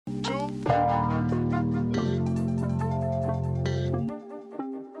Sleepers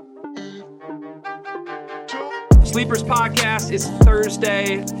Podcast. It's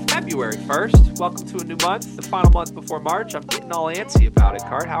Thursday, February 1st. Welcome to a new month, the final month before March. I'm getting all antsy about it,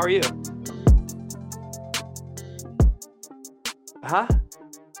 Cart. How are you? Huh?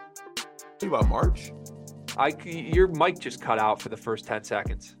 About March? Your mic just cut out for the first 10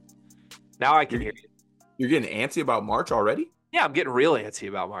 seconds. Now I can hear you. You're getting antsy about March already? Yeah, I'm getting real antsy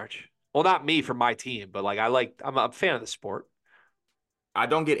about March. Well, not me for my team, but I'm a fan of the sport. I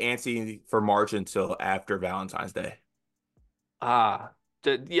don't get antsy for March until after Valentine's Day. Yeah,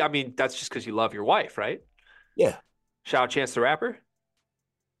 I mean, that's just because you love your wife, right? Yeah. Shout out Chance the Rapper.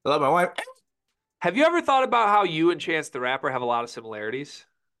 I love my wife. Have you ever thought about how you and Chance the Rapper have a lot of similarities?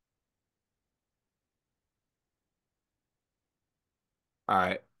 All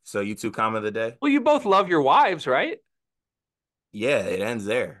right. So you two comment of the day? Well, you both love your wives, right? Yeah, it ends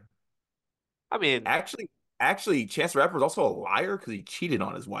there. I mean, Actually, Chance the Rapper is also a liar because he cheated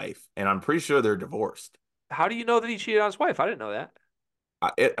on his wife, and I'm pretty sure they're divorced. how do you know that he cheated on his wife? I didn't know that.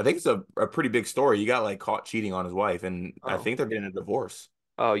 I think it's a pretty big story. He got caught cheating on his wife, and I Oh, think they're getting a divorce.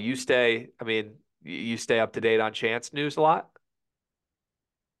 oh, you stay up to date on Chance news a lot?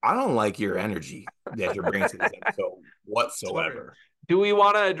 I don't like your energy that you're bringing to this episode Sorry. whatsoever. Do we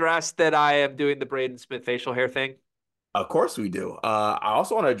want to address that I am doing the Braden Smith facial hair thing? Of course we do. I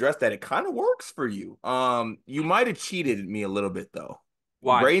also want to address that it kind of works for you. You might have cheated me a little bit though.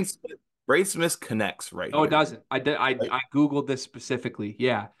 Why? Brain Smith connects right No, it here. doesn't. I did. I Googled this specifically.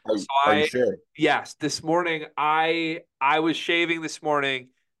 Yeah. So Are you sure? yes, this morning I was shaving this morning,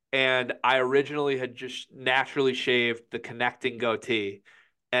 and I originally had just naturally shaved the connecting goatee.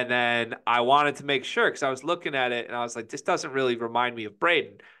 And then I wanted to make sure because I was looking at it and I was like, this doesn't really remind me of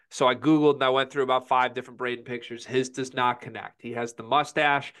Braden. So I Googled and I went through about 5 different Braden pictures. His does not connect. He has the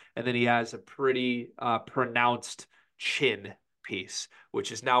mustache and then he has a pretty pronounced chin piece,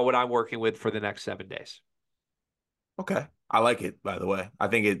 which is now what I'm working with for the next 7 days. Okay. I like it, by the way. I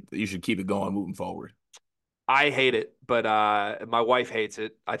think you should keep it going moving forward. I hate it, but my wife hates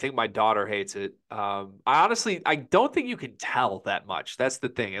it. I think my daughter hates it. I don't think you can tell that much. That's the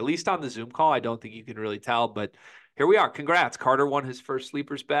thing. At least on the Zoom call, I don't think you can really tell. But here we are. Congrats. Carter won his first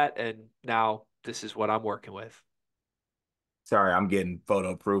sleepers bet, and now this is what I'm working with. Sorry, I'm getting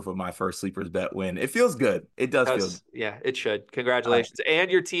photo proof of my first sleepers bet win. It feels good. It does feel good. Yeah, it should. Congratulations.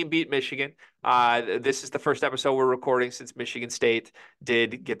 And your team beat Michigan. This is the first episode we're recording since Michigan State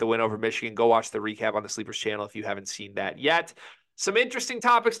did get the win over Michigan. Go watch the recap on the Sleepers channel if you haven't seen that yet. Some interesting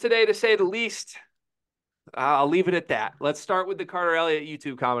topics today, to say the least. I'll leave it at that. Let's start with the Carter Elliott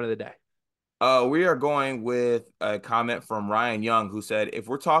YouTube comment of the day. We are going with a comment from Ryan Young, who said, if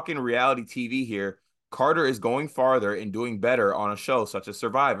we're talking reality TV here, Carter is going farther and doing better on a show such as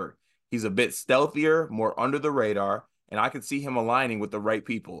Survivor. He's a bit stealthier, more under the radar, and I could see him aligning with the right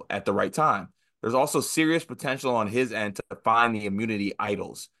people at the right time. There's also serious potential on his end to find the immunity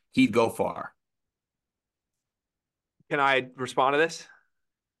idols. He'd go far. Can I respond to this?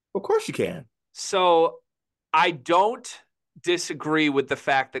 Of course you can. So I don't disagree with the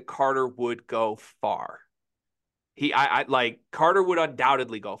fact that Carter would go far. Carter would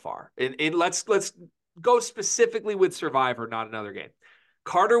undoubtedly go far. And let's go specifically with Survivor, not another game.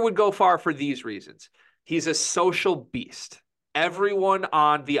 Carter would go far for these reasons. He's a social beast. Everyone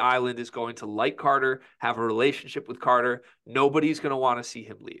on the island is going to like Carter, have a relationship with Carter. Nobody's going to want to see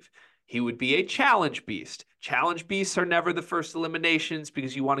him leave. He would be a challenge beast. Challenge beasts are never the first eliminations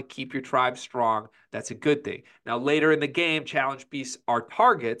because you want to keep your tribe strong. That's a good thing. Now, later in the game, challenge beasts are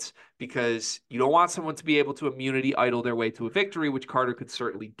targets because you don't want someone to be able to immunity idol their way to a victory, which Carter could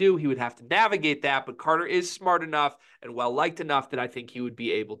certainly do. He would have to navigate that, but Carter is smart enough and well-liked enough that I think he would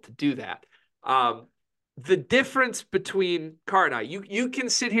be able to do that. The difference between Carter and I, you can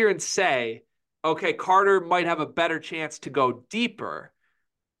sit here and say, okay, Carter might have a better chance to go deeper.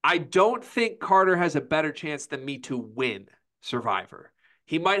 I don't think Carter has a better chance than me to win Survivor.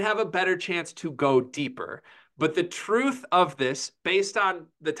 He might have a better chance to go deeper. But the truth of this, based on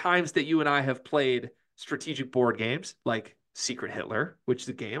the times that you and I have played strategic board games, like Secret Hitler, which is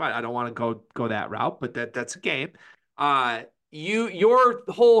a game, I don't want to go that route, but that's a game. Your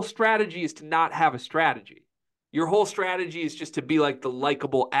whole strategy is to not have a strategy. Your whole strategy is just to be like the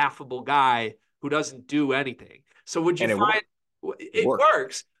likable, affable guy who doesn't do anything. So would you find it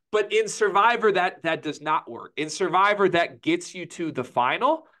works? But in Survivor, that does not work. In Survivor, that gets you to the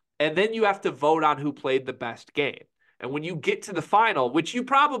final, and then you have to vote on who played the best game. And when you get to the final, which you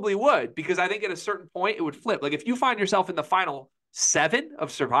probably would, because I think at a certain point it would flip. Like if you find yourself in the final 7 of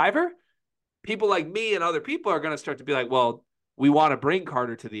Survivor, people like me and other people are going to start to be like, well, we want to bring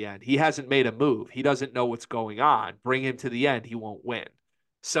Carter to the end. He hasn't made a move. He doesn't know what's going on. Bring him to the end. He won't win.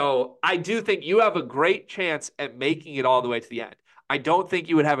 So I do think you have a great chance at making it all the way to the end. I don't think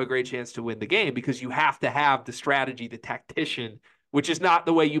you would have a great chance to win the game because you have to have the strategy, the tactician, which is not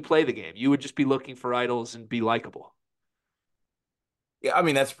the way you play the game. You would just be looking for idols and be likable. Yeah, I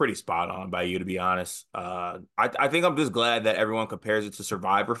mean that's pretty spot on by you, to be honest. I think I'm just glad that everyone compares it to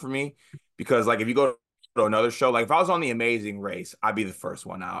Survivor for me, because like if you go to another show, like if I was on The Amazing Race, I'd be the first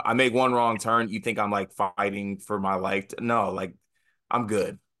one out. I make one wrong turn, you think I'm like fighting for my life? No, like I'm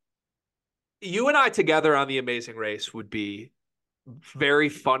good. You and I together on The Amazing Race would be very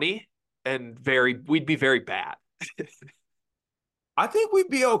funny and we'd be very bad. I think we'd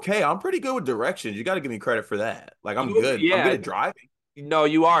be okay. I'm pretty good with directions. You got to give me credit for that. Like I'm You, good. I'm good yeah, at driving. no,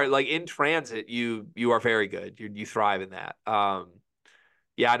 you are like in transit. You are very good. You thrive in that.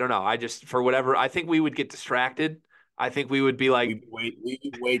 Yeah, I don't know. I just for whatever I think we would get distracted. I think we would be like,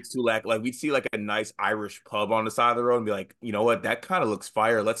 We too like we'd see like a nice Irish pub on the side of the road and be like, you know what, that kind of looks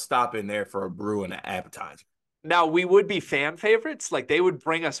fire. Let's stop in there for a brew and an appetizer. now we would be fan favorites. Like they would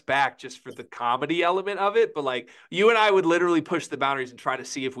bring us back just for the comedy element of it. But like you and I would literally push the boundaries and try to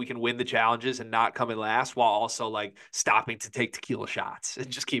see if we can win the challenges and not come in last while also like stopping to take tequila shots and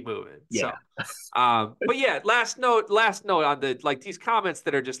just keep moving. So Yeah. but yeah, last note on the like these comments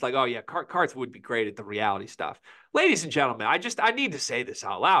that are just like, oh yeah, cards would be great at the reality stuff. Ladies and gentlemen, I need to say this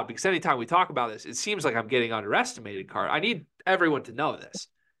out loud because anytime we talk about this, it seems like I'm getting underestimated, Card. I need everyone to know this.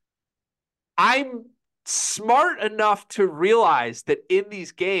 I'm smart enough to realize that in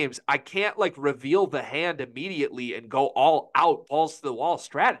these games, I can't like reveal the hand immediately and go all out, balls to the wall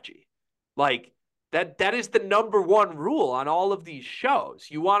strategy. Like that is the number one rule on all of these shows.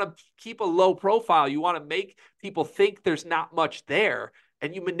 You want to keep a low profile. You want to make people think there's not much there,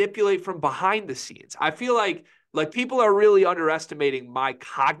 and you manipulate from behind the scenes. I feel like people are really underestimating my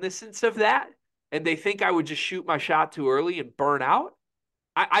cognizance of that, and they think I would just shoot my shot too early and burn out.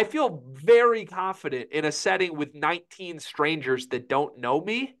 I feel very confident in a setting with 19 strangers that don't know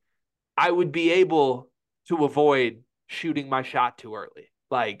me. I would be able to avoid shooting my shot too early.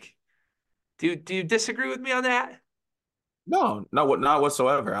 Like, do you disagree with me on that? No, not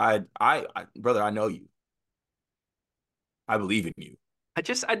whatsoever. Brother, I know you. I believe in you. I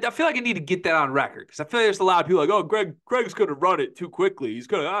feel like I need to get that on record because I feel like there's a lot of people like, oh, Greg's gonna run it too quickly. He's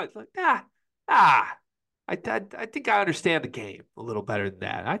gonna it's like ah. I think I understand the game a little better than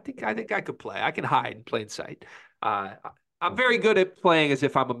that. I think I could play. I can hide in plain sight. Uh, I'm very good at playing as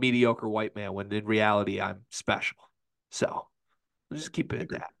if I'm a mediocre white man when in reality I'm special. So we'll just keep it at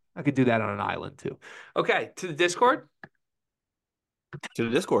that. I could do that on an island too. Okay, to the Discord. To the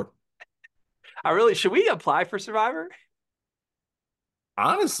Discord. I really should we apply for Survivor?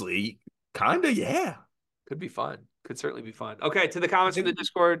 Honestly, kind of, yeah. Could be fun. Could certainly be fun. Okay, to the I comments from the think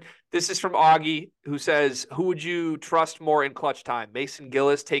Discord. This is from Augie, who says, "Who would you trust more in clutch time? Mason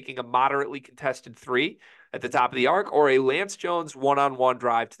Gillis taking a moderately contested three at the top of the arc, or a Lance Jones one-on-one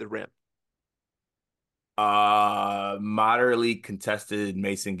drive to the rim?" moderately contested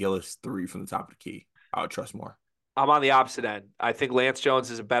Mason Gillis three from the top of the key. I would trust more. I'm on the opposite end. I think Lance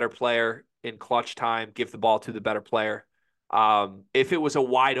Jones is a better player in clutch time. Give the ball to the better player. If it was a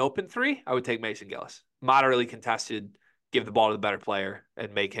wide open three, I would take Mason Gillis. Moderately contested, give the ball to the better player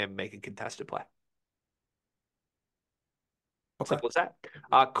and make him make a contested play. Okay. Simple as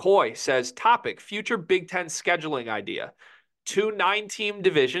that. Coy says, topic, future Big Ten scheduling idea. 2 9-team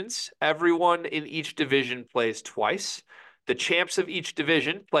divisions. Everyone in each division plays twice. The champs of each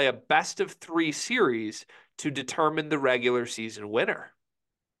division play a best of 3 series to determine the regular season winner.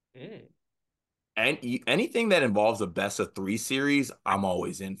 Mm. And anything that involves a best of three series, I'm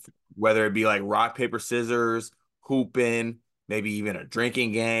always in for. Whether it be like rock, paper, scissors, hooping, maybe even a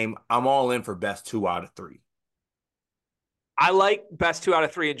drinking game. I'm all in for best 2 out of 3. I like best 2 out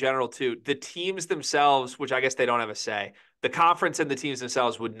of 3 in general too. The teams themselves, which I guess they don't have a say, the conference and the teams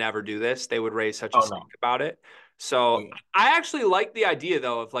themselves would never do this. They would raise such a Oh stink no. about it. Oh So yeah. I actually like the idea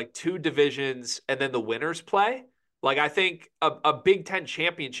though of like 2 divisions and then the winners play. Like I think a Big Ten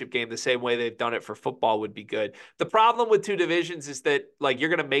championship game, the same way they've done it for football, would be good. The problem with 2 divisions is that like you're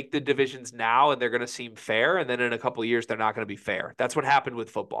going to make the divisions now and they're going to seem fair, and then in a couple of years they're not going to be fair. That's what happened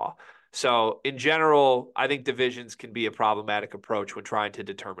with football. So in general, I think divisions can be a problematic approach when trying to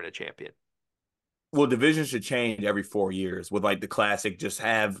determine a champion. Well, divisions should change every 4 years with like the classic. Just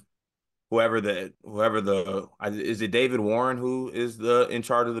have whoever the is it David Warren who is the in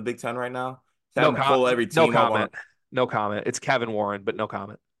charge of the Big Ten right now? Just have No him com- pull every no team up on comment. No comment. It's Kevin Warren, but no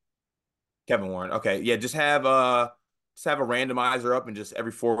comment. Kevin Warren. Okay, yeah, just have a randomizer up and just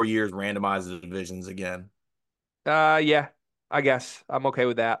every 4 years randomize the divisions again. Yeah. I guess I'm okay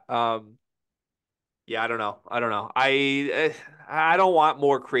with that. Yeah, I don't know. I don't know. I don't want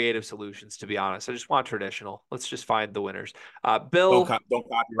more creative solutions, to be honest. I just want traditional. Let's just find the winners. Bill Don't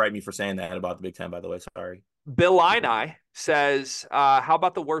copyright me for saying that about the Big Ten, by the way. Sorry. Bill Ini says, how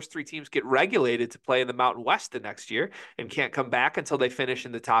about the worst three teams get regulated to play in the Mountain West the next year and can't come back until they finish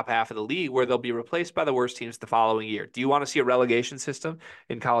in the top half of the league, where they'll be replaced by the worst teams the following year? Do you want to see a relegation system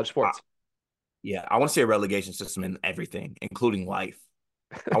in college Uh, sports? yeah, I want to see a relegation system in everything, including life.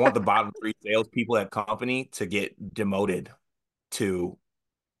 I want the bottom three salespeople at company to get demoted to,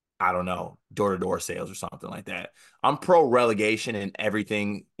 I don't know, door to door sales or something like that. I'm pro relegation in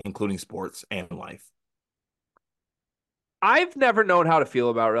everything, including sports and life. I've never known how to feel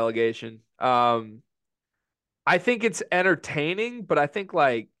about relegation. I think it's entertaining, but I think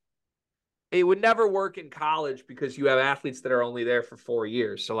like it would never work in college because you have athletes that are only there for 4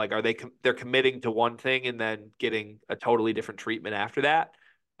 years. So like, they're committing to one thing and then getting a totally different treatment after that.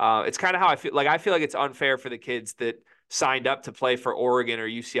 It's kind of how I feel. Like I feel like it's unfair for the kids that signed up to play for Oregon or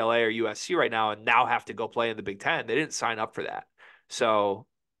UCLA or USC right now and now have to go play in the Big Ten. They didn't sign up for that. So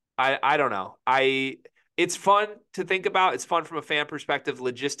I don't know. It's fun to think about. It's fun from a fan perspective.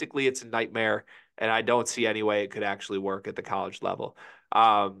 Logistically, it's a nightmare, and I don't see any way it could actually work at the college level.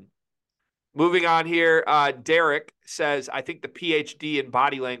 Um, Moving on here, Derek says, I think the PhD in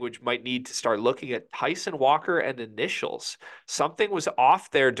body language might need to start looking at Tyson Walker and initials. Something was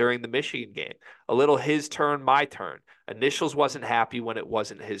off there during the Michigan game. A little his turn, my turn. Initials wasn't happy when it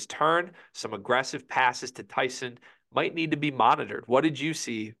wasn't his turn. Some aggressive passes to Tyson might need to be monitored. What did you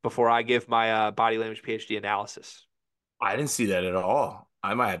see before I give my body language PhD analysis? I didn't see that at all.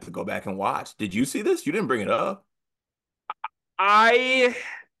 I might have to go back and watch. Did you see this? You didn't bring it up. I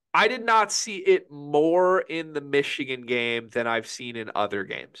I did not see it more in the Michigan game than I've seen in other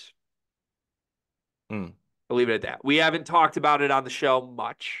games. Hmm. I'll leave it at that. We haven't talked about it on the show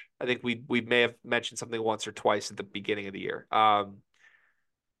much. I think we may have mentioned something once or twice at the beginning of the year.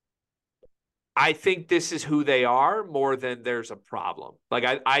 I think this is who they are more than there's a problem. Like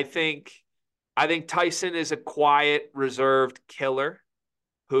I think Tyson is a quiet, reserved killer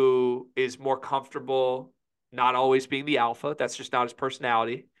who is more comfortable not always being the alpha. That's just not his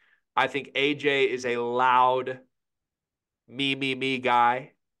personality. I think AJ is a loud me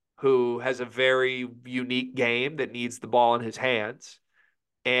guy who has a very unique game that needs the ball in his hands.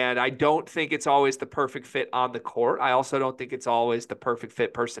 And I don't think it's always the perfect fit on the court. I also don't think it's always the perfect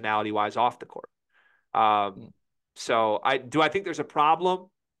fit personality wise off the court. Um, so I think there's a problem?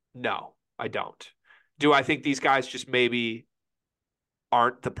 No, I don't. Do I think these guys just maybe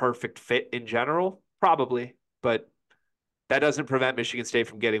aren't the perfect fit in general? Probably, but that doesn't prevent Michigan State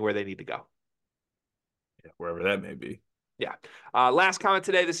from getting where they need to go. Yeah, wherever that may be. Yeah. Last comment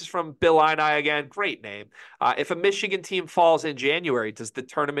today. This is from Bill Ini again. Great name. If a Michigan team falls in January, does the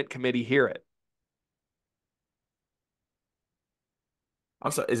tournament committee hear it?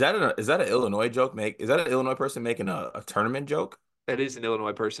 I'm sorry. Is that an Illinois joke? Is that an Illinois person making a tournament joke? That is an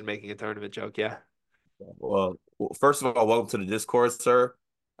Illinois person making a tournament joke. Yeah. Well, first of all, welcome to the Discord, sir.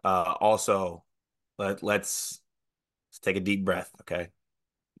 Also, let's take a deep breath. Okay,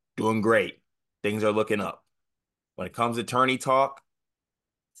 doing great. Things are looking up. When it comes to tourney talk,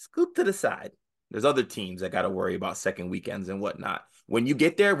 scoot to the side. There's other teams that got to worry about second weekends and whatnot. When you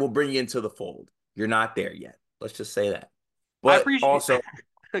get there, we'll bring you into the fold. You're not there yet. Let's just say that. I But appreciate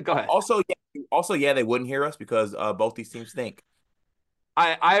Go ahead. yeah, they wouldn't hear us because both these teams think.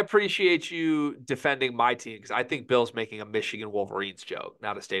 I appreciate you defending my team because I think Bill's making a Michigan Wolverines joke,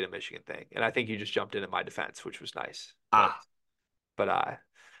 not a state of Michigan thing. And I think you just jumped in at my defense, which was nice. Ah, But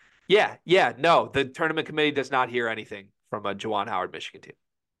yeah, no, the tournament committee does not hear anything from a Juwan Howard Michigan team.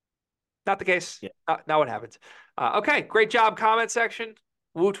 Not the case. yeah. Not what happens. Okay, great job, comment section.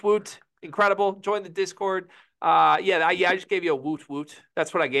 Woot woot, incredible. Join the Discord. I just gave you a woot woot.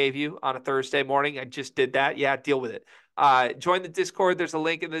 That's what I gave you on a Thursday morning. I just did that. Yeah, deal with it. Join the Discord. There's a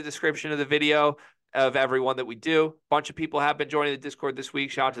link in the description of the video of everyone that we do. Bunch of people have been joining the Discord this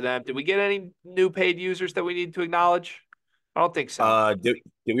week. Shout out to them. Did we get any new paid users that we need to acknowledge? I don't think so. Did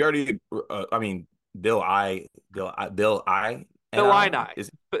we already? I mean, Bill I N Bill I Ini. is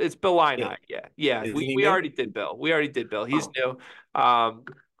It's Bill yeah, Ini. Yeah. isn't We he we new? already did Bill. We already did Bill. He's Oh, new.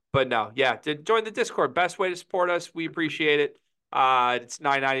 But no, yeah. To join the Discord. Best way to support us. We appreciate it. It's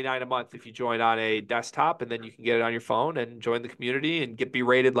 $9.99 a month if you join on a desktop, and then you can get it on your phone and join the community and get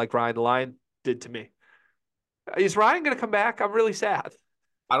berated like Ryan the Lion did to me. Is Ryan gonna come back? I'm really sad.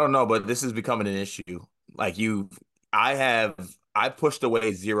 I don't know, but this is becoming an issue. Like I pushed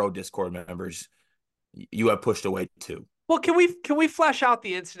away 0 Discord members. You have pushed away 2. Well, can we flesh out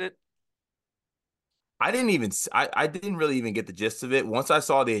the incident? I didn't really even get the gist of it. Once I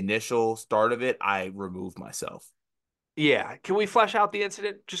saw the initial start of it, I removed myself. Yeah. Can we flesh out the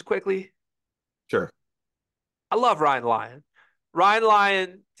incident just quickly? Sure. I love Ryan Lyon. Ryan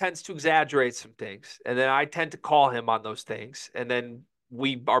Lyon tends to exaggerate some things, and then I tend to call him on those things. And then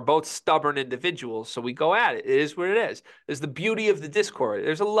we are both stubborn individuals, so we go at it. It is what it is. There's the beauty of the Discord.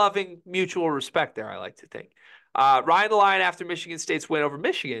 There's a loving mutual respect there, I like to think. Ryan Lyon, after Michigan State's win over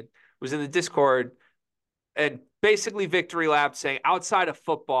Michigan, was in the Discord and basically victory lap saying outside of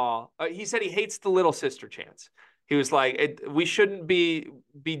football, he said he hates the little sister chants. He was like, we shouldn't be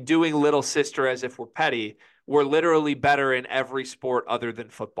doing little sister as if we're petty. We're literally better in every sport other than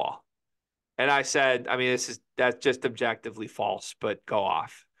football. And I said, I mean, that's just objectively false, but go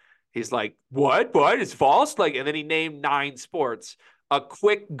off. He's like, what? What? It's false? Like, and then he named 9 sports. A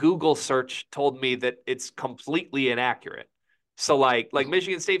quick Google search told me that it's completely inaccurate. So like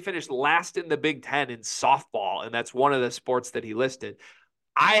Michigan State finished last in the Big Ten in softball, and that's one of the sports that he listed.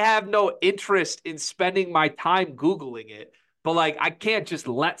 I have no interest in spending my time Googling it, but like I can't just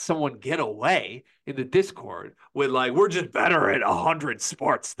let someone get away in the Discord with like, we're just better at 100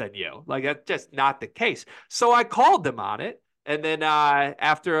 sports than you. Like that's just not the case. So I called them on it. And then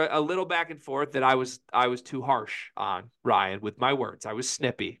after a little back and forth that I was too harsh on Ryan with my words. I was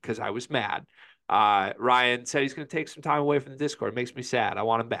snippy because I was mad. Ryan said he's going to take some time away from the Discord. It makes me sad. I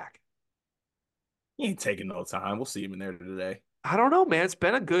want him back. He ain't taking no time. We'll see him in there today. I don't know, man. It's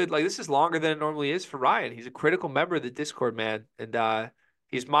been a good like this is longer than it normally is for Ryan. He's a critical member of the Discord, man, and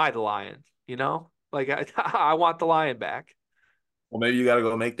he's the lion. You know, like I want the lion back. Well, maybe you got to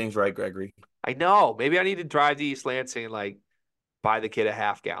go make things right, Gregory. I know. Maybe I need to drive to East Lansing and like buy the kid a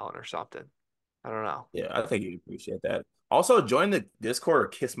half gallon or something. I don't know. Yeah, I think you'd appreciate that. Also, join the Discord or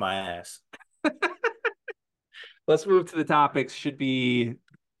kiss my ass. Let's move to the topics. Should be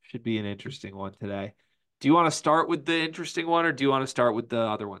an interesting one today. Do you want to start with the interesting one or do you want to start with the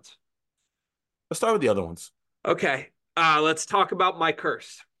other ones? Let's start with the other ones. Okay. Let's talk about my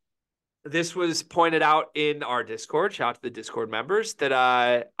curse. This was pointed out in our Discord. Shout out to the Discord members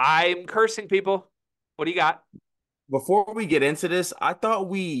that I'm cursing people. What do you got? Before we get into this, I thought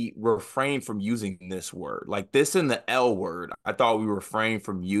we refrained from using this word. Like this and the L word, I thought we refrained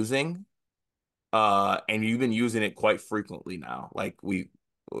from using. And you've been using it quite frequently now. Like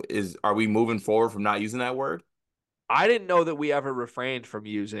are we moving forward from not using that word? I didn't know that we ever refrained from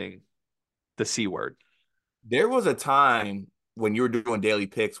using the C word. There was a time when you were doing daily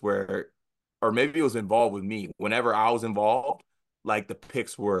picks where, or maybe it was involved with me. Whenever I was involved, like the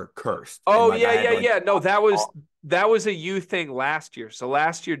picks were cursed, and Oh like yeah, I had yeah, to like. yeah. No, that was a you thing last year. So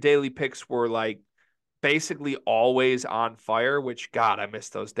last year daily picks were like basically always on fire, which God, I miss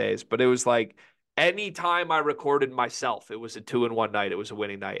those days. But it was like anytime I recorded myself, it was a 2-1 night. It was a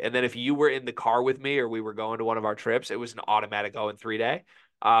winning night. And then if you were in the car with me or we were going to one of our trips, it was an automatic 0-3 day.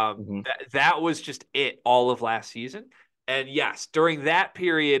 Mhm. That was just it all of last season. And yes, during that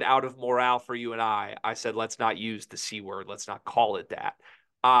period, out of morale for you and I said, let's not use the C word. Let's not call it that.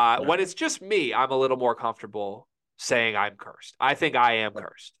 Yeah. When it's just me, I'm a little more comfortable saying I'm cursed. I think I am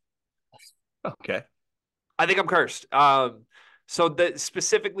cursed. Okay. I think I'm cursed. So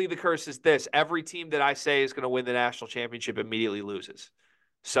specifically the curse is this: every team that I say is going to win the national championship immediately loses.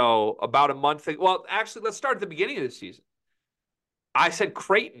 So about a month ago, well, actually, let's start at the beginning of the season. I said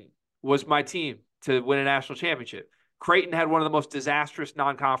Creighton was my team to win a national championship. Creighton had one of the most disastrous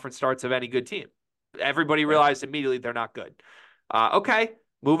non-conference starts of any good team. Everybody Okay. realized immediately they're not good. Okay,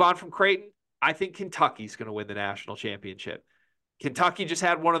 move on from Creighton. I think Kentucky's going to win the national championship. Kentucky just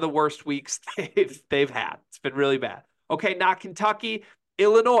had one of the worst weeks they've had. It's been really bad. Okay, not Kentucky.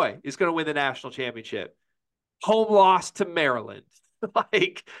 Illinois is going to win the national championship. Home loss to Maryland,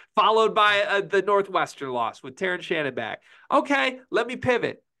 like followed by the Northwestern loss with Terrence Shannon back. Okay, let me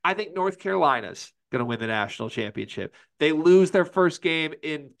pivot. I think North Carolina's going to win the national championship. They lose their first game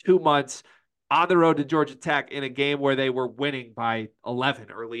in 2 months on the road to Georgia Tech in a game where they were winning by 11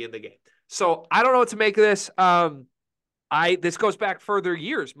 early in the game. So I don't know what to make of this. This goes back further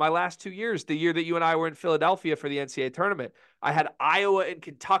years. My last 2 years, the year that you and I were in Philadelphia for the NCAA tournament, I had Iowa and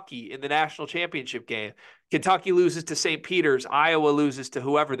Kentucky in the national championship game. Kentucky loses to St. Peter's. Iowa loses to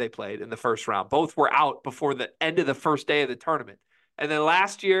whoever they played in the first round. Both were out before the end of the first day of the tournament. And then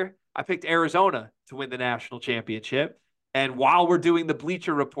last year, I picked Arizona to win the national championship. And while we're doing the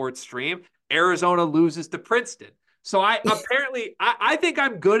Bleacher Report stream, Arizona loses to Princeton. So I think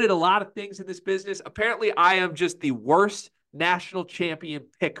I'm good at a lot of things in this business. Apparently, I am just the worst national champion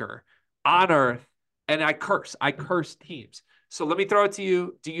picker on earth, and I curse. I curse teams. So let me throw it to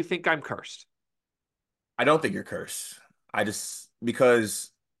you. Do you think I'm cursed? I don't think you're cursed. I just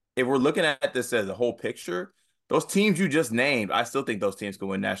because if we're looking at this as a whole picture, those teams you just named, I still think those teams could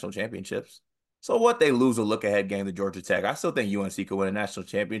win national championships. So what, they lose a look ahead game to Georgia Tech? I still think UNC could win a national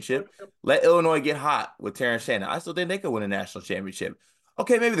championship. Let Illinois get hot with Terrence Shannon. I still think they could win a national championship.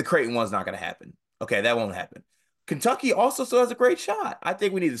 Okay, maybe the Creighton one's not going to happen. Okay, that won't happen. Kentucky also still has a great shot. I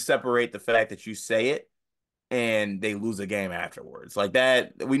think we need to separate the fact that you say it and they lose a game afterwards. Like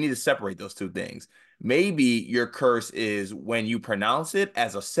that, we need to separate those two things. Maybe your curse is when you pronounce it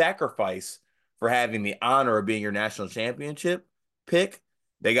as a sacrifice for having the honor of being your national championship pick.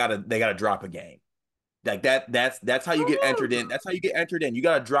 They gotta drop a game. Like that's how you get entered in. That's how you get entered in. You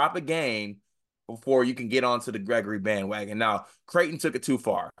gotta drop a game before you can get onto the Gregory bandwagon. Now, Creighton took it too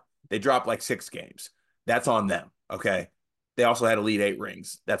far. They dropped like 6 games. That's on them. Okay. They also had Elite Eight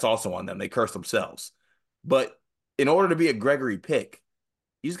rings. That's also on them. They cursed themselves. But in order to be a Gregory pick,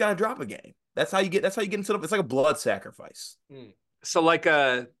 you just gotta drop a game. That's how you get into the, it's like a blood sacrifice. So like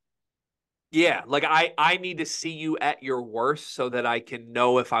I need to see you at your worst so that I can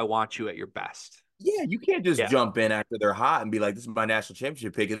know if I want you at your best. Yeah, you can't just Yeah. jump in after they're hot and be like, "This is my national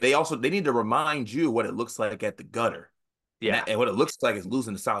championship pick." They need to remind you what it looks like at the gutter, and Yeah. what it looks like is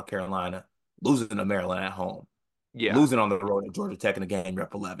losing to South Carolina, losing to Maryland at home, Yeah. losing on the road at Georgia Tech in a game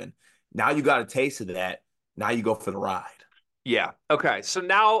rep 11. Now you got a taste of that. Now you go for the ride. Yeah. Okay. So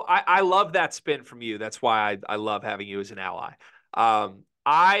now I love that spin from you. That's why I love having you as an ally.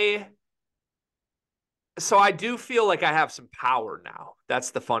 I so I do feel like I have some power now.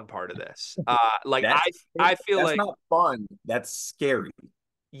 That's the fun part of this. Like That's I feel that's like not fun. That's scary.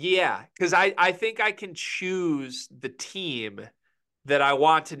 yeah, because I think I can choose the team that I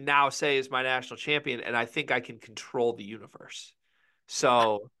want to now say is my national champion, and I think I can control the universe.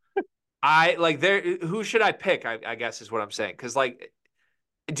 So I like there. Who should I pick? I guess is what I'm saying. Because like,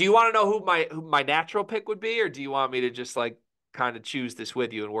 do you want to know who my natural pick would be, or do you want me to just like kind of choose this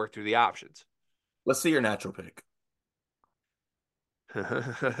with you and work through the options? Let's see your natural pick.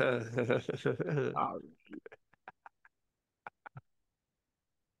 Uh,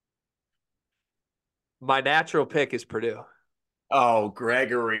 My natural pick is Purdue. oh,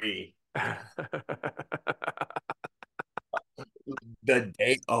 Gregory. The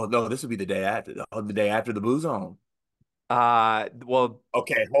day. Oh no, this would be the day after. Oh, the day after the Blue Zone. Well,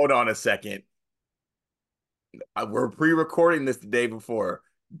 Okay, hold on a second. We're pre-recording this the day before.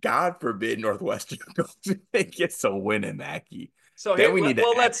 God forbid Northwestern goes and gets a win in Mackey. so Then here, we need to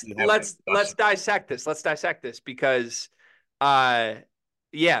well, actually have a let's discussion. dissect this. Let's dissect this because, uh,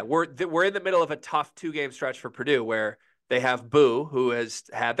 yeah, we're in the middle of a tough 2 game stretch for Purdue where they have Boo, who has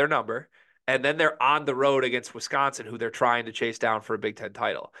had their number, and then they're on the road against Wisconsin, who they're trying to chase down for a Big Ten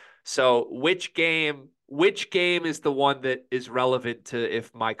title. So which game is the one that is relevant to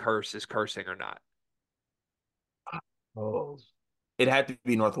if my curse is cursing or not? Oh. It had to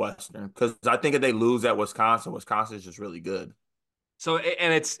be Northwestern because I think if they lose at Wisconsin, Wisconsin is just really good. So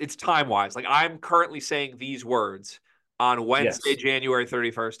and it's time wise. Like I'm currently saying these words on Wednesday, Yes. January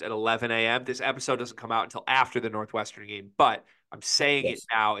 31st at 11 a.m. This episode doesn't come out until after the Northwestern game, but I'm saying it Yes.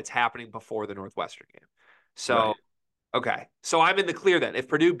 now. It's happening before the Northwestern game. So Right. okay. So I'm in the clear then. If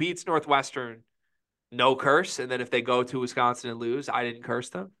Purdue beats Northwestern, no curse, and then if they go to Wisconsin and lose, I didn't curse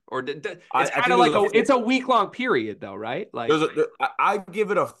them. Or it's I kind think of like there's a it's a week long period though, right? Like I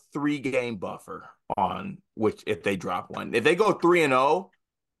give it a 3 game buffer on which if they drop one. If they go 3-0,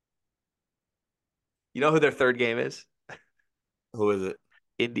 you know who their third game is? who is it?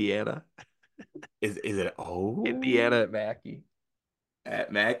 Indiana. Is it Indiana at Mackey.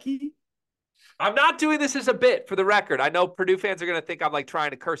 at Mackey? I'm not doing this as a bit for the record. I know Purdue fans are going to think I'm like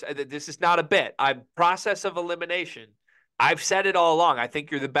trying to curse. This is not a bit. I'm process of elimination. I've said it all along. I think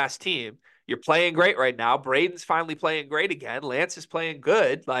you're the best team. You're playing great right now. Braden's finally playing great again. Lance is playing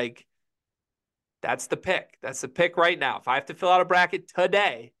good. Like, that's the pick. That's the pick right now. If I have to fill out a bracket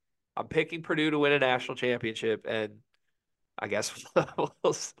today, I'm picking Purdue to win a national championship. And I guess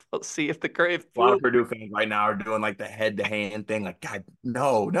we'll see if A lot of Purdue fans right now are doing like the head to hand thing. Like, God,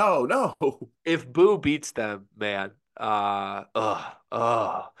 no, no, no. if Boo beats them, man.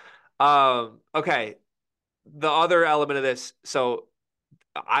 Okay. The other element of this, so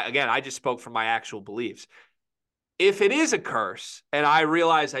I just spoke from my actual beliefs. If it is a curse, and I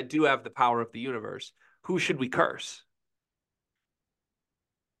realize I do have the power of the universe, who should we curse?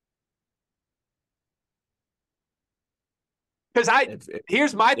 Because If, if,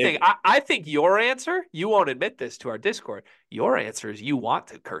 here's my if thing. I think your answer, you won't admit this to our Discord. Your answer is you want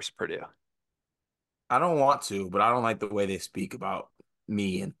to curse Purdue. I don't want to, but I don't like the way they speak about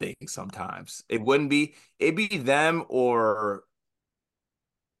me and things sometimes. It'd be them or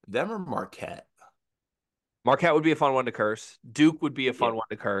Marquette. Marquette would be a fun one to curse. Duke would be a Yeah. fun one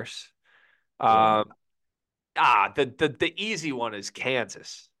to curse. Yeah. Um, the easy one is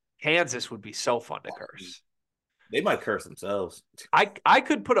Kansas. Kansas would be so fun to curse. They might curse themselves. I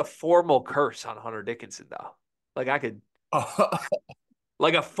could put a formal curse on Hunter Dickinson though. Like I could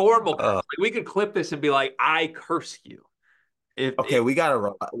like a formal curse. Uh, Like we could clip this and be like, I curse you. okay, we gotta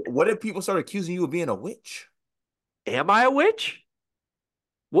run. What if people start accusing you of being a witch? Am I a witch?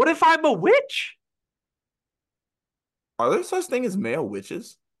 What if I'm a witch? Are there such thing as male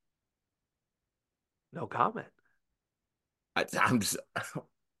witches? No comment. I'm just.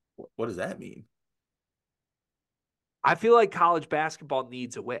 What does that mean? I feel like college basketball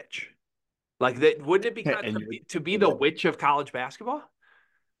needs a witch. Like that, wouldn't it be kind And of you're to be the that. witch of college basketball?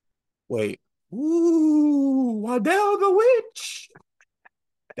 Wait. Ooh, Waddell the witch.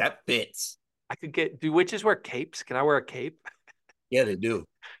 That fits. I could get. Do witches wear capes? Can I wear a cape? Yeah, they do.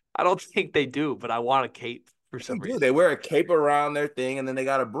 I don't think they do, but I want a cape for They some do. reason. They wear a cape around their thing, and then they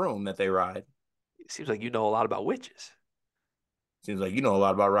got a broom that they ride. It seems like you know a lot about witches. Seems like you know a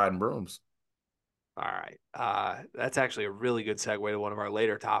lot about riding brooms. All right. That's actually a really good segue to one of our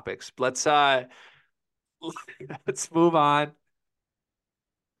later topics. Let's let's move on.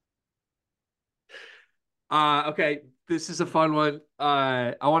 Okay, this is a fun one.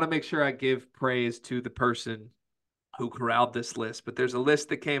 I want to make sure I give praise to the person who corralled this list, but there's a list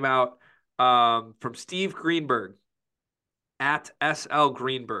that came out from Steve Greenberg at SL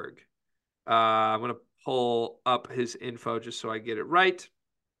Greenberg. I'm gonna pull up his info just so I get it right.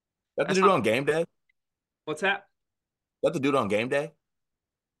 That the dude SL, on game day? what's that? That the dude on game day?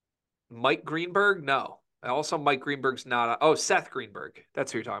 Mike Greenberg? No. Also, Mike Greenberg's not. Oh, Seth Greenberg.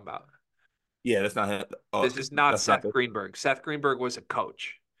 That's who you're talking about. Yeah, that's not him. Oh, This is not that's not Seth the. Greenberg. Seth Greenberg was a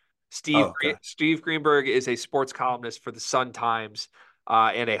coach. Oh, okay. Steve Greenberg is a sports columnist for the Sun Times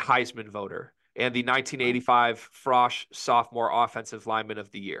and a Heisman voter and the All 1985 Frosh Sophomore Offensive Lineman of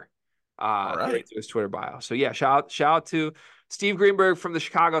the Year, according right. to his Twitter bio. So yeah, shout out to Steve Greenberg from the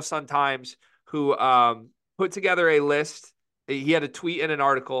Chicago Sun Times who put together a list. He had a tweet and an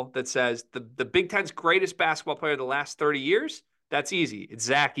article that says the Big Ten's greatest basketball player of the last 30 years. That's easy. It's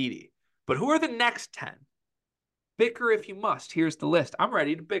Zach Edey. But who are the next 10? Bicker if you must. Here's the list. I'm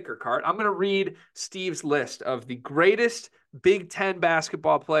ready to bicker, Cart. I'm going to read Steve's list of the greatest Big Ten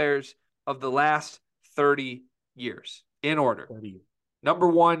basketball players of the last 30 years in order. Number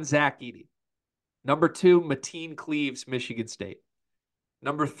 1, Zach Edey. Number 2, Mateen Cleaves, Michigan State.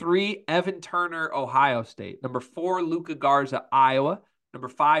 Number 3, Evan Turner, Ohio State. Number 4, Luka Garza, Iowa. Number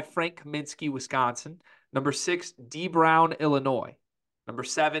 5, Frank Kaminsky, Wisconsin. Number 6, D. Brown, Illinois. Number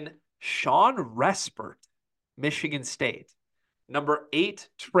 7, Sean Respert, Michigan State. Number 8,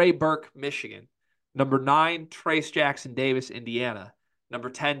 Trey Burke, Michigan. Number 9, Trace Jackson Davis, Indiana. Number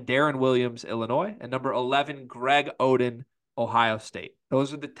 10, Darren Williams, Illinois. And number 11, Greg Oden, Ohio State.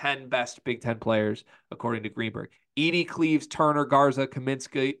 Those are the 10 best Big Ten players, according to Greenberg. Edey, Cleaves, Turner, Garza,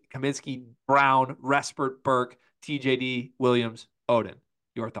 Kaminsky, Brown, Respert, Burke, TJD, Williams, Oden.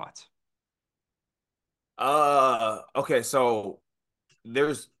 Your thoughts? Okay, so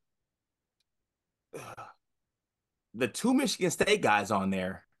there's the two Michigan State guys on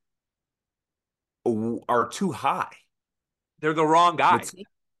there are too high. They're the wrong guys. Mateen-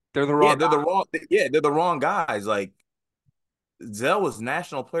 They're the yeah, wrong guys. they're the wrong guys. Like Zell was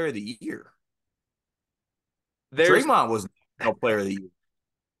National Player of the Year. There's Draymond was National Player of the Year.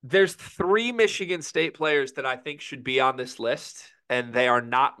 there's 3 Michigan State players that I think should be on this list, and they are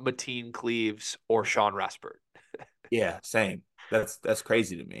not Mateen Cleaves or Sean Respert. Yeah, same. That's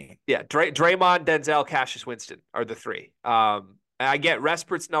crazy to me. Yeah, Draymond, Denzel, Cassius Winston are the 3. And I get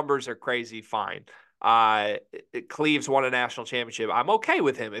Respert's numbers are crazy, fine. Cleaves won a national championship. I'm okay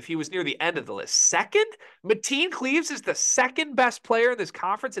with him if he was near the end of the list. Second, Mateen Cleaves is the second best player in this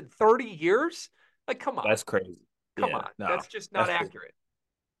conference in 30 years. Like, come on, That's crazy. come Yeah, on. no, That's just not that's cool. accurate.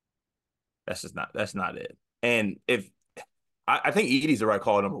 That's not it. And if I think Edie's the right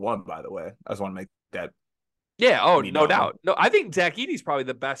call at number one, by the way. I just want to make that Yeah. Oh, be no known. doubt. No, I think Zach Edey's probably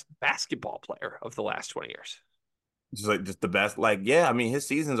the best basketball player of the last 20 years. Just the best. Like, yeah, I mean, his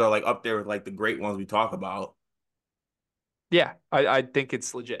seasons are like up there with like the great ones we talk about. Yeah, I think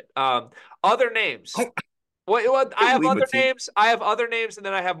it's legit. Other names. I What I can't have believe other Mateen. names. I have other names, and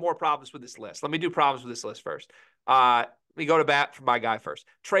then I have more problems with this list. Let me do problems with this list first. Let me go to bat for my guy first.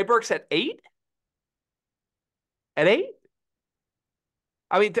 Trey Burke's at 8. At 8?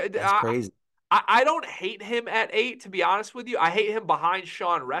 I mean, That's crazy. I don't hate him at 8, to be honest with you. I hate him behind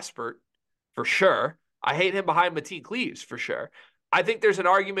Sean Respert for sure. I hate him behind Mateen Cleaves for sure. I think there's an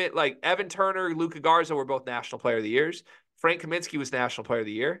argument like Evan Turner, Luka Garza were both National Player of the Years. Frank Kaminsky was National Player of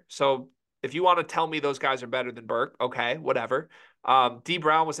the Year. So If you want to tell me those guys are better than Burke, okay, whatever. D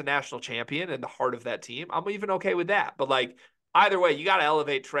Brown was a national champion and the heart of that team. I'm even okay with that. But like either way, you got to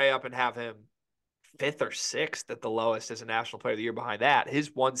elevate Trey up and have him fifth or sixth at the lowest as a national player of the year behind that.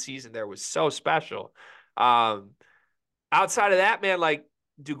 His one season there was so special. Um, outside of that, man, like,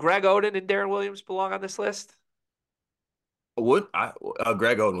 do Greg Oden and Darren Williams belong on this list? What I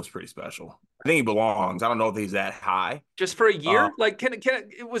Greg Oden was pretty special. I think he belongs. I don't know if he's that high. Just for a Uh, year? Like,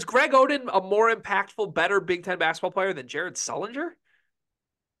 was Greg Oden a more impactful, better Big Ten basketball player than Jared Sullinger?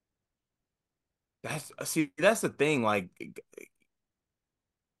 that's the thing. Like,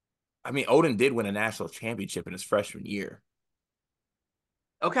 I mean, Oden did win a national championship in his freshman year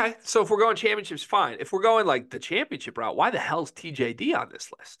Okay, so if we're going championships, fine. If we're going like the championship route, why the hell's TJD on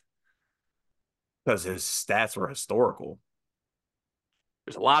this list? because his stats were historical.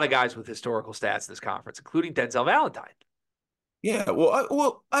 There's a lot of guys with historical stats in this conference, including Denzel Valentine. Yeah,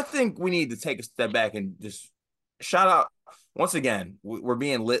 I think we need to take a step back and just shout out once again. We're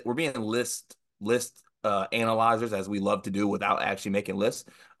being lit. We're being list analyzers as we love to do without actually making lists.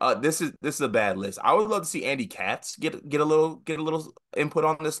 This is a bad list. I would love to see Andy Katz get a little input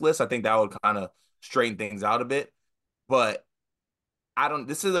on this list. I think that would kind of straighten things out a bit. But I don't.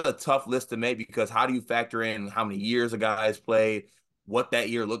 This is a tough list to make because how do you factor in how many years a guy has played, what that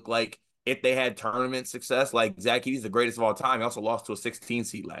year looked like, if they had tournament success? Like Zach Edey's the greatest of all time. He also lost to a 16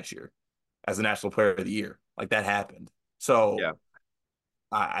 seed last year as a National Player of the Year. Like that happened. So Yeah.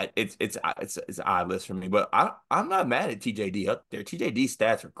 it's an odd list for me, but I'm not mad at TJD up there. TJD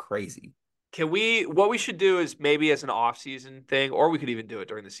stats are crazy. What we should do is maybe as an off-season thing, or we could even do it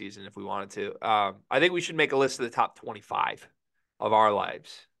during the season if we wanted to. I think we should make a list of the top 25 of our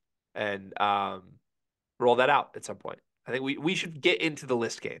lives and roll that out at some point. I think we should get into the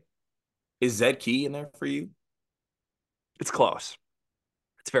list game. Is Zed Key in there for you? It's close.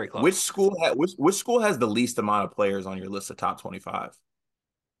 It's very Which close. school which school has the least amount of players on your list of top 25?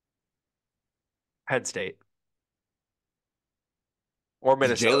 Penn State or Is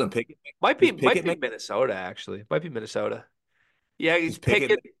Minnesota. Jalen Pickett Might does might Pickett be make Minnesota actually. Might be Minnesota. Yeah, does he's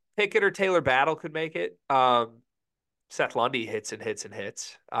Pickett Pickett or Taylor Battle could make it. Seth Lundy hits and hits and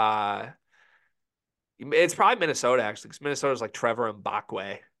hits. It's probably Minnesota actually, because Minnesota's like Trevor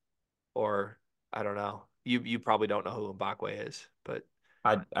Mbakwe, or I don't know. You probably don't know who Mbakwe is, but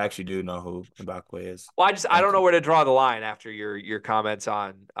I actually do know who Mbakwe is. well, I don't Thank know you. where to draw the line after your comments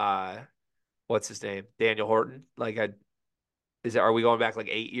on what's his name, Daniel Horton. Like, are we going back like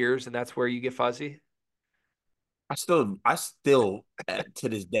 8 years and that's where you get fuzzy? I still to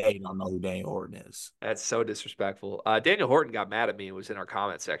this day don't know who Daniel Horton is. That's so disrespectful. Daniel Horton got mad at me and was in our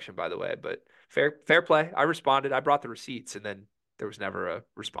comment section, by the way. But fair play. I responded. I brought the receipts, and then there was never a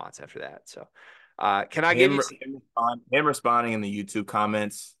response after that. So, can I give you? Him responding in the YouTube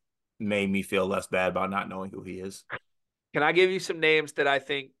comments made me feel less bad about not knowing who he is. Can I give you some names that I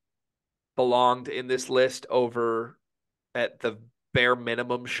think belonged in this list over at the bare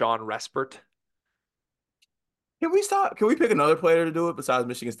minimum Sean Respert? Can we stop? Can we pick another player to do it besides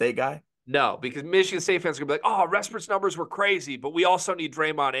Michigan State guy? No, because Michigan State fans are gonna be like, "Oh, Respert's numbers were crazy," but we also need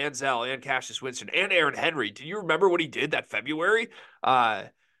Draymond and Zell and Cassius Winston and Aaron Henry. Do you remember what he did that February? Uh,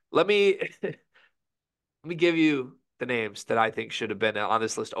 let me let me give you the names that I think should have been on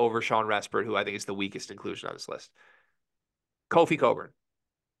this list over Sean Respert, who I think is the weakest inclusion on this list. Kofi Coburn,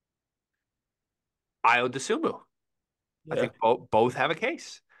 Io DeSumo. I Yeah, think both have a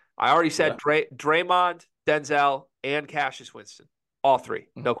case. I already yeah, said Draymond, Denzel, and Cassius Winston. All three,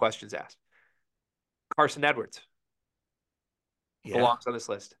 no questions asked. Carson Edwards yeah. belongs on this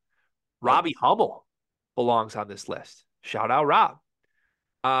list. Yep. Robbie Hummel belongs on this list. Shout out Rob.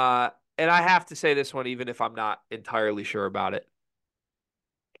 Uh, and I have to say this one, even if I'm not entirely sure about it.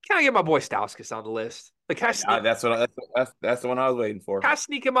 Can I get my boy Stauskas on the list? Like, That's the one I was waiting for. can I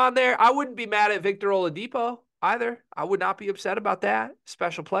sneak him on there? I wouldn't be mad at Victor Oladipo either. I would not be upset about that.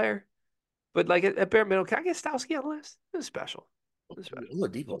 Special player. But like at bare minimum, can I get Stauskas on the list? This is special. This is special.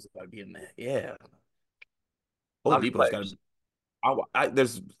 Oladipo's got to be in there. Yeah, A lot of Oladipo's got to players. be.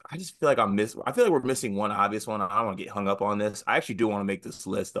 I just feel like I feel like we're missing one obvious one. I don't want to get hung up on this. I actually do want to make this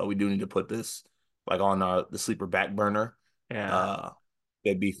list though. We do need to put this like on the sleeper back burner. Yeah. Uh,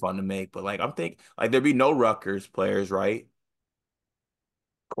 it'd be fun to make, but like I'm thinking like there'd be no Rutgers players, right?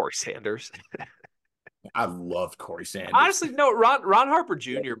 Corey Sanders. I loved Corey Sanders. Honestly, no, Ron Harper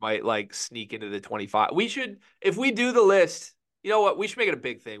Jr. might like sneak into the 25. We should, if we do the list, you know what? We should make it a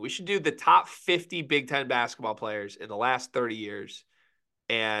big thing. We should do the top 50 Big Ten basketball players in the last 30 years.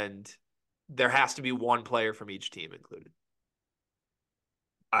 And there has to be one player from each team included.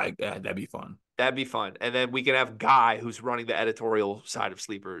 That'd be fun. That'd be fun. And then we can have Guy, who's running the editorial side of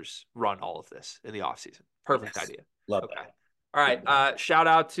Sleepers, run all of this in the offseason. Perfect Yes, idea. love Okay. that. All right. Shout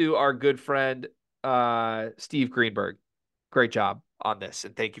out to our good friend Steve Greenberg. Great job on this.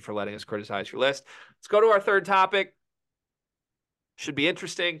 And thank you for letting us criticize your list. Let's go to our third topic. Should be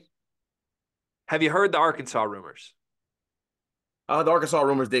interesting. Have you heard the Arkansas rumors? The Arkansas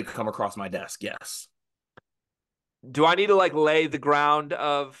rumors did come across my desk. Yes. Do I need to like lay the ground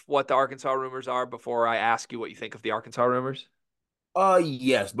of what the Arkansas rumors are before I ask you what you think of the Arkansas rumors?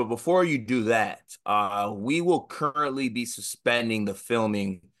 Yes, but before you do that, we will currently be suspending the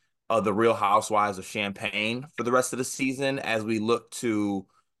filming of the Real Housewives of Champaign for the rest of the season as we look to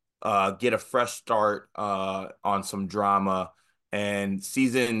get a fresh start on some drama. And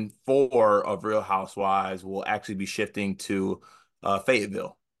season 4 of Real Housewives will actually be shifting to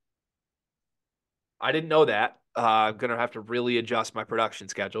Fayetteville. I didn't know that. I'm going to have to really adjust my production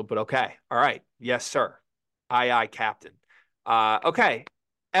schedule, but okay. All right. Yes, sir. Aye, aye, Captain. Okay.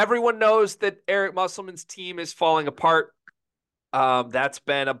 Everyone knows that Eric Musselman's team is falling apart. That's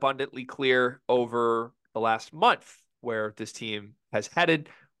been abundantly clear over the last month where this team has headed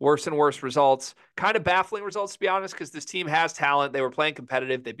worse and worse results. Kind of baffling results, to be honest, because this team has talent. They were playing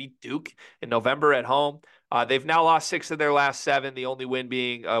competitive. They beat Duke in November at home. They've now lost 6 of their last 7, the only win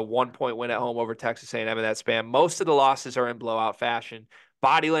being a 1-point win at home over Texas A&M in that span. Most of the losses are in blowout fashion.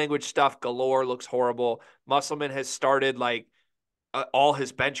 Body language stuff galore, looks horrible. Musselman has started like all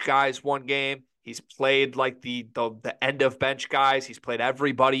his bench guys one game. He's played like the end of bench guys. He's played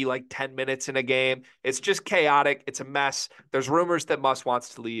everybody like 10 minutes in a game. It's just chaotic. It's a mess. There's rumors that Muss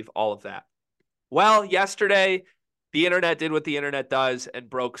wants to leave, all of that. Well, yesterday, the internet did what the internet does and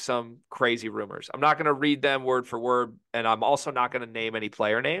broke some crazy rumors. I'm not going to read them word for word, and I'm also not going to name any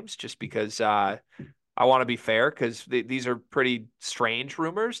player names just because I want to be fair because these are pretty strange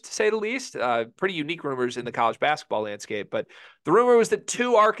rumors, to say the least, pretty unique rumors in the college basketball landscape. But the rumor was that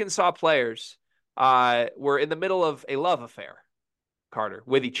 2 Arkansas players were in the middle of a love affair, Carter,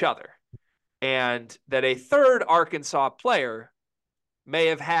 with each other, and that a third Arkansas player may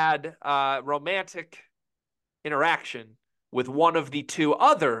have had romantic interaction with one of the 2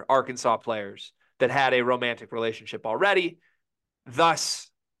 other Arkansas players that had a romantic relationship already, thus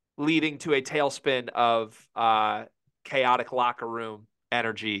leading to a tailspin of chaotic locker room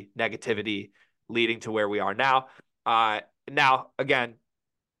energy, negativity, leading to where we are now. Now, again,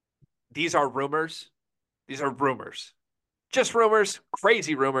 these are rumors. These are rumors. Just rumors,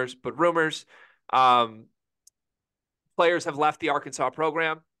 crazy rumors, but rumors. Um, Players have left the Arkansas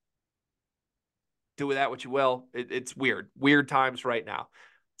program. Do with that what you will. It's weird. Weird times right now.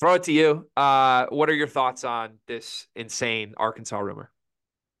 Throw it to you. What are your thoughts on this insane Arkansas rumor?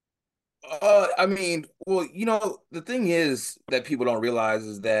 I mean, well, the thing is that people don't realize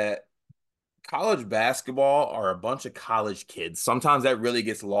is that college basketball are a bunch of college kids. Sometimes that really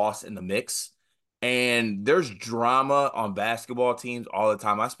gets lost in the mix. And there's drama on basketball teams all the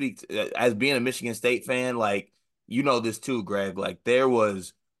time. I speak as being a Michigan State fan, like this too, Greg. Like there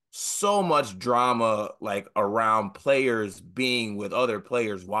was so much drama like around players being with other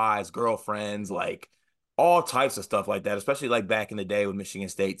players' wives, girlfriends, like all types of stuff like that, especially like back in the day with Michigan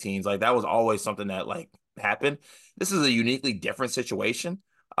State teams. Like that was always something that like happened. This is a uniquely different situation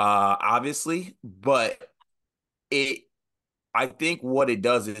obviously, but it I think what it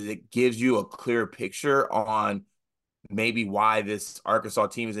does is it gives you a clear picture on maybe why this Arkansas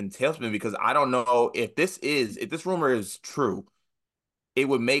team is in tailspin because I don't know if this rumor is true, it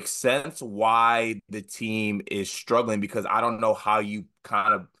would make sense why the team is struggling because I don't know how you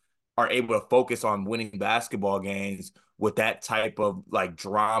kind of are able to focus on winning basketball games with that type of like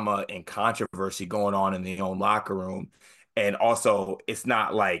drama and controversy going on in the own locker room. And also, it's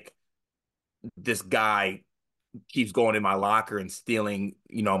not like this guy keeps going in my locker and stealing,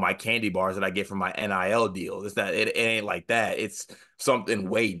 my candy bars that I get from my NIL deal. It's not, it ain't like that. It's something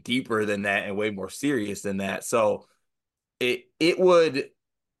way deeper than that and way more serious than that. So it would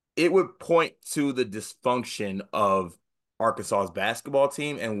point to the dysfunction of Arkansas's basketball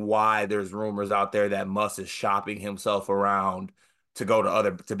team and why there's rumors out there that Muss is shopping himself around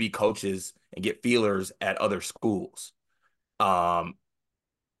to be coaches and get feelers at other schools. Um,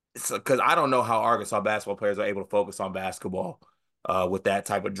 because I don't know how Arkansas basketball players are able to focus on basketball with that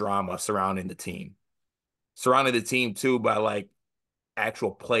type of drama surrounding the team too by like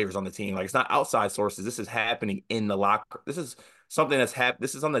actual players on the team. Like it's not outside sources. This is happening in the locker. This is something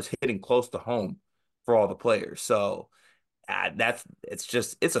that's hitting close to home for all the players. So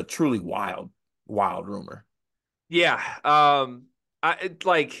it's a truly wild, wild rumor. Yeah. I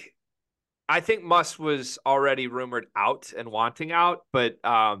like I think Muss was already rumored out and wanting out, but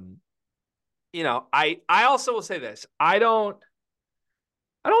I also will say this. I don't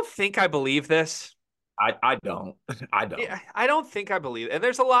think I believe this. I don't. I don't. Yeah, I don't think I believe it. And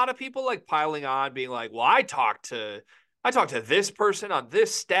there's a lot of people like piling on, being like, "Well, I talked to this person on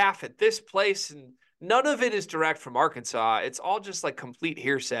this staff at this place, and none of it is direct from Arkansas. It's all just like complete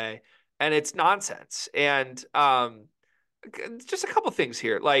hearsay, and it's nonsense." And just a couple things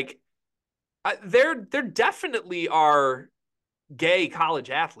here, like there definitely are gay college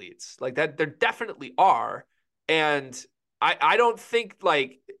athletes like that. There definitely are, and I don't think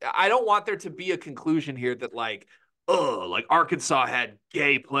like I don't want there to be a conclusion here that like, oh, like Arkansas had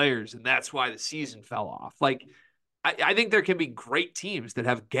gay players and that's why the season fell off. Like I think there can be great teams that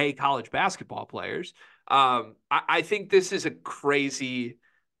have gay college basketball players. I think this is a crazy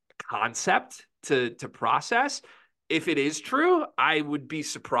concept to process. If it is true, I would be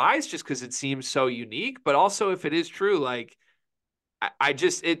surprised just because it seems so unique. But also, if it is true, like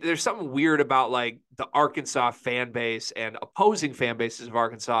there's something weird about like the Arkansas fan base and opposing fan bases of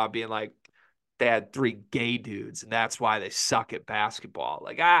Arkansas being like they had three gay dudes and that's why they suck at basketball.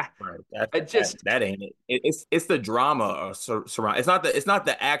 Like Right. I just That ain't it. It's the drama surround. It's not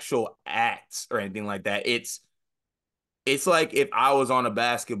the actual acts or anything like that. It's like if I was on a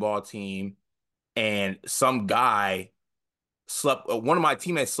basketball team and some guy slept one of my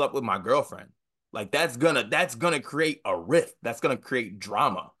teammates slept with my girlfriend. Like that's gonna create a rift. That's gonna create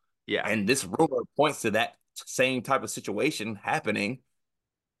drama. yeah And this rumor points to that same type of situation happening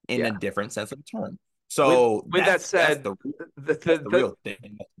in a yeah. different sense of the term. With So with that that's said, the that's the the the, real thing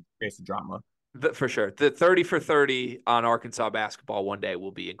that creates the drama. for sure the 30 for 30 on Arkansas basketball one day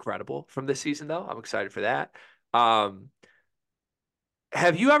will be incredible from this season though. I'm excited for that. Um,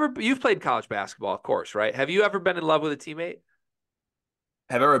 you've played college basketball, of course, right? Have you ever been in love with a teammate?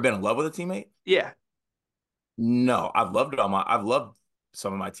 Have I ever been in love with a teammate? Yeah. No, I've loved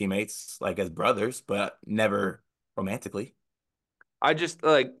some of my teammates like as brothers, but never romantically. I just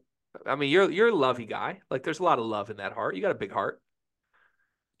like I mean you're a lovey guy. Like there's a lot of love in that heart. You got a big heart.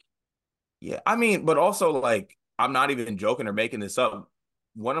 Yeah, I mean, but also like I'm not even joking or making this up.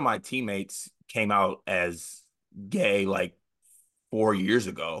 One of my teammates came out as gay like 4 years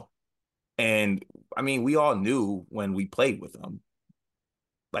ago, and I mean, we all knew when we played with them.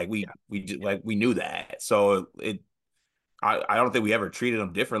 Like Yeah. we knew that. So I don't think we ever treated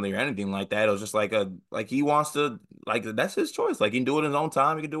him differently or anything like that. It was just like he wants to like that's his choice. Like he can do it in his own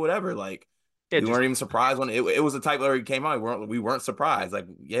time. He can do whatever. Like Yeah, we just weren't even surprised when it was the type where he came out. We weren't surprised. Like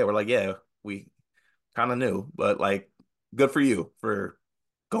yeah, we're like yeah, we kind of knew, but like good for you for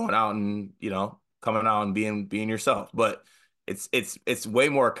going out and coming out and being yourself. But it's way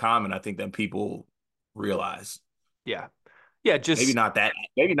more common I think than people realize. yeah. Yeah, just Maybe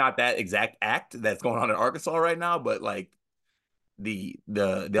not that exact act that's going on in Arkansas right now, but like the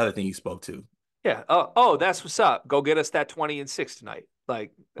other thing you spoke to. yeah. Oh, that's what's up. Go get us that 20 and 6 tonight.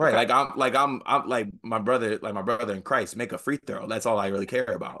 Like, Right, okay. I'm like my brother in Christ, make a free throw. That's all I really care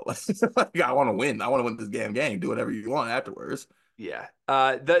about. Like, I want to win. I want to win this game. Do whatever you want afterwards. Yeah.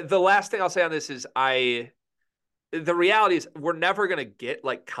 The last thing I'll say on this is the reality is we're never going to get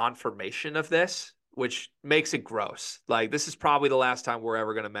like confirmation of this, which makes it gross. Like this is probably the last time we're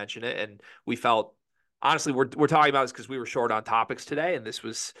ever going to mention it. And we felt honestly, we're talking about this because we were short on topics today, and this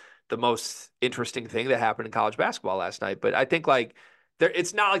was the most interesting thing that happened in college basketball last night. But I think like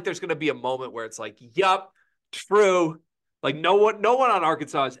it's not like there's going to be a moment where it's like, yup, true. Like no one on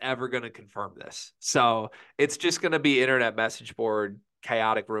Arkansas is ever going to confirm this. So it's just going to be internet message board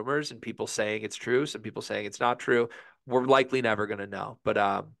chaotic rumors and people saying it's true, some people saying it's not true. We're likely never going to know. But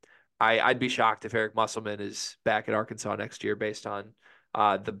I'd be shocked if Eric Musselman is back at Arkansas next year based on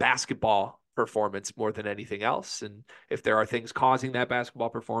the basketball performance more than anything else. And if there are things causing that basketball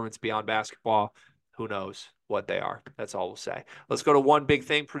performance beyond basketball, who knows what they are? That's all we'll say. Let's go to one big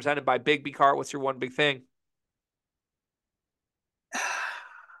thing presented by Big B Cart. What's your one big thing?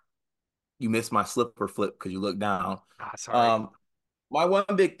 You missed my slipper flip because you looked down. Sorry. Um, my one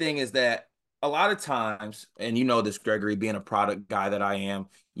big thing is that a lot of times, and you know this, Gregory, being a product guy that I am,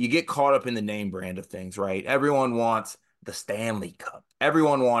 you get caught up in the name brand of things, right? Everyone wants the Stanley Cup.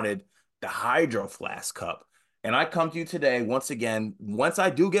 Everyone wanted the Hydro Flask Cup. And I come to you today, once again, once I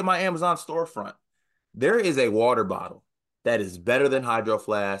do get my Amazon storefront, there is a water bottle that is better than Hydro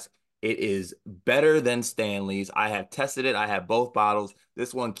Flask. It is better than Stanley's. I have tested it. I have both bottles.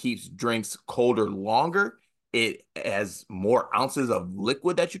 This one keeps drinks colder longer. It has more ounces of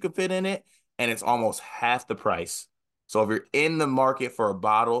liquid that you can fit in it, and it's almost half the price. So if you're in the market for a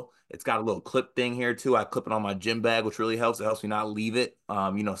bottle, it's got a little clip thing here too. I clip it on my gym bag, which really helps. It helps me not leave it.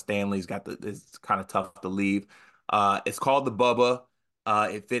 Stanley's got it's kind of tough to leave. It's called the Bubba.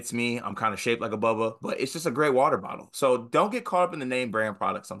 It fits me. I'm kind of shaped like a Bubba, but it's just a great water bottle. So don't get caught up in the name brand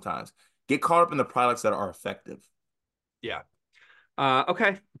products sometimes. Get caught up in the products that are effective. Yeah.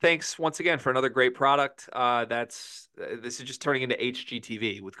 Okay. Thanks once again for another great product. This is just turning into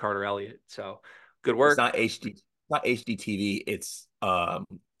HGTV with Carter Elliott. So good It's work. not HD, it's not HDTV, it's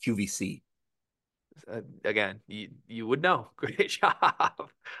QVC. Again, you would know. Great job. All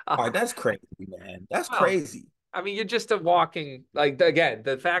right, Um, that's crazy, man. That's well, crazy. I mean, you're just a walking, like, again,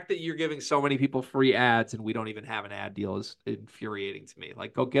 the fact that you're giving so many people free ads and we don't even have an ad deal is infuriating to me.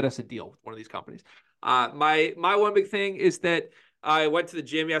 Like, go get us a deal with one of these companies. My one big thing is that I went to the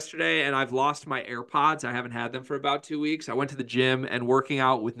gym yesterday and I've lost my AirPods. I haven't had them for about 2 weeks. I went to the gym and working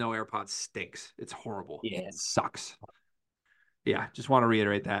out with no AirPods stinks. It's horrible. It Yeah. sucks. Yeah, just want to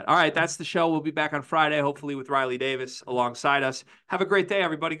reiterate that. All right, that's the show. We'll be back on Friday, hopefully with Riley Davis alongside us. Have a great day,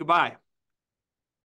 everybody. Goodbye.